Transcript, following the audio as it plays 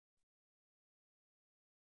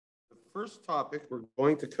First topic we're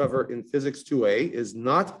going to cover in Physics 2A is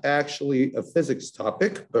not actually a physics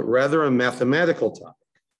topic, but rather a mathematical topic.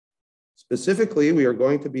 Specifically, we are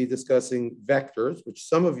going to be discussing vectors, which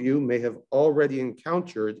some of you may have already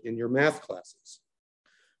encountered in your math classes.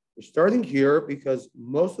 We're starting here because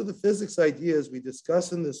most of the physics ideas we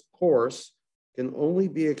discuss in this course can only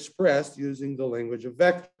be expressed using the language of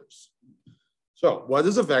vectors. So, what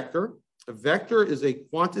is a vector? A vector is a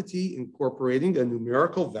quantity incorporating a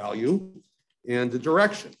numerical value and a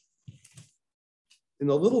direction. In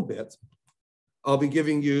a little bit, I'll be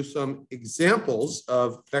giving you some examples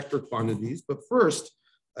of vector quantities, but first,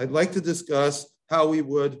 I'd like to discuss how we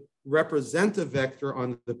would represent a vector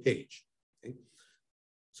on the page. Okay?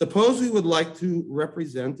 Suppose we would like to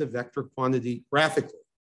represent a vector quantity graphically.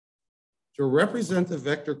 To represent a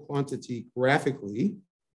vector quantity graphically,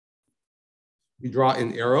 we draw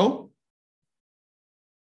an arrow.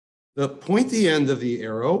 The pointy end of the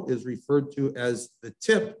arrow is referred to as the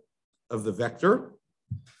tip of the vector.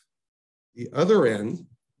 The other end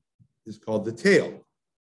is called the tail.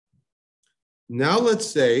 Now let's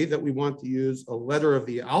say that we want to use a letter of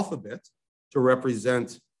the alphabet to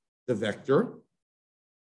represent the vector.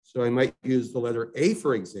 So I might use the letter A,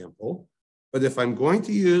 for example. But if I'm going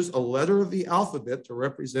to use a letter of the alphabet to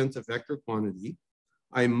represent a vector quantity,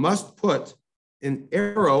 I must put an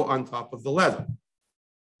arrow on top of the letter.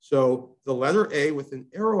 So the letter A with an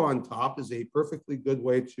arrow on top is a perfectly good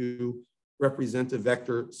way to represent a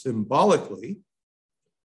vector symbolically.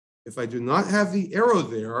 If I do not have the arrow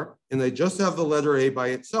there and I just have the letter A by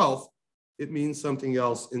itself, it means something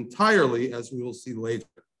else entirely, as we will see later.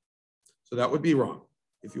 So that would be wrong.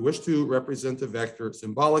 If you wish to represent a vector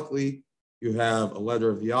symbolically, you have a letter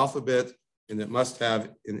of the alphabet and it must have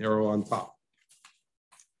an arrow on top.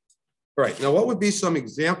 All right, now what would be some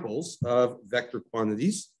examples of vector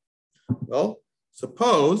quantities? Well,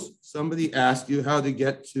 suppose somebody asked you how to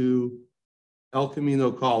get to El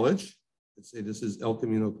Camino College. Let's say this is El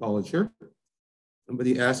Camino College here.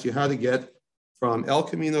 Somebody asked you how to get from El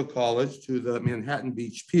Camino College to the Manhattan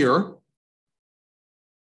Beach Pier.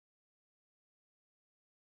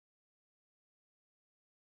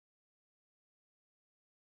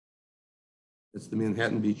 It's the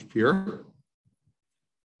Manhattan Beach Pier.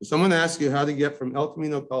 If someone asks you how to get from El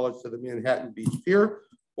Camino College to the Manhattan Beach Pier,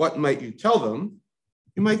 what might you tell them?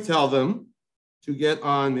 You might tell them to get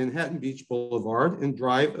on Manhattan Beach Boulevard and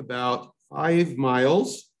drive about 5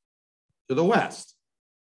 miles to the west.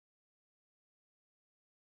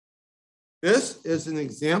 This is an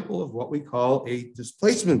example of what we call a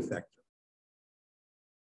displacement vector.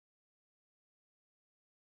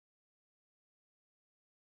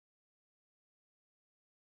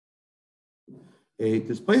 A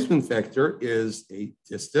displacement vector is a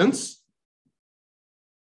distance,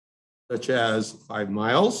 such as 5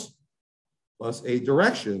 miles, plus a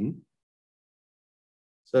direction,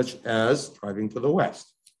 such as driving to the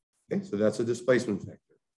west. Okay, so that's a displacement vector.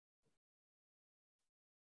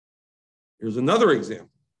 Here's another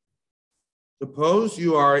example. Suppose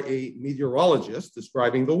you are a meteorologist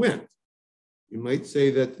describing the wind. You might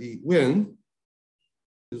say that the wind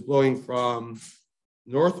is blowing from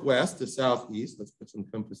northwest to southeast. Let's put some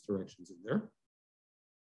compass directions in there.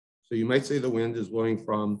 So you might say the wind is blowing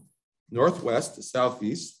from northwest to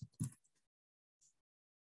southeast.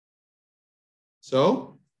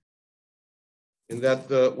 So, and that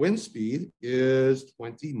the wind speed is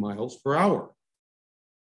 20 miles per hour.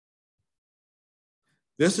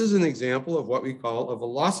 This is an example of what we call a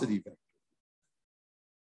velocity vector.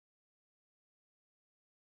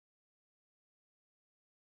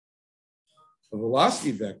 A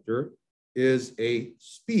velocity vector is a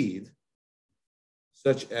speed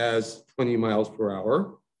such as 20 miles per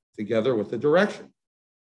hour together with a direction,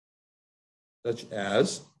 such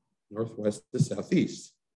as northwest to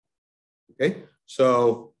southeast. Okay,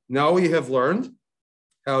 so now we have learned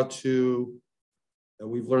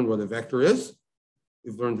we've learned what a vector is.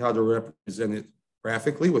 We've learned how to represent it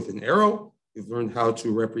graphically with an arrow. We've learned how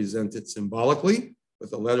to represent it symbolically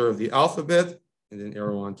with a letter of the alphabet and an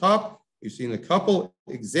arrow on top. We've seen a couple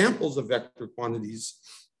examples of vector quantities.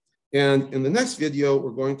 And in the next video,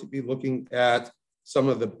 we're going to be looking at some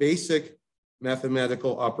of the basic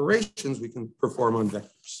mathematical operations we can perform on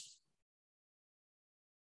vectors.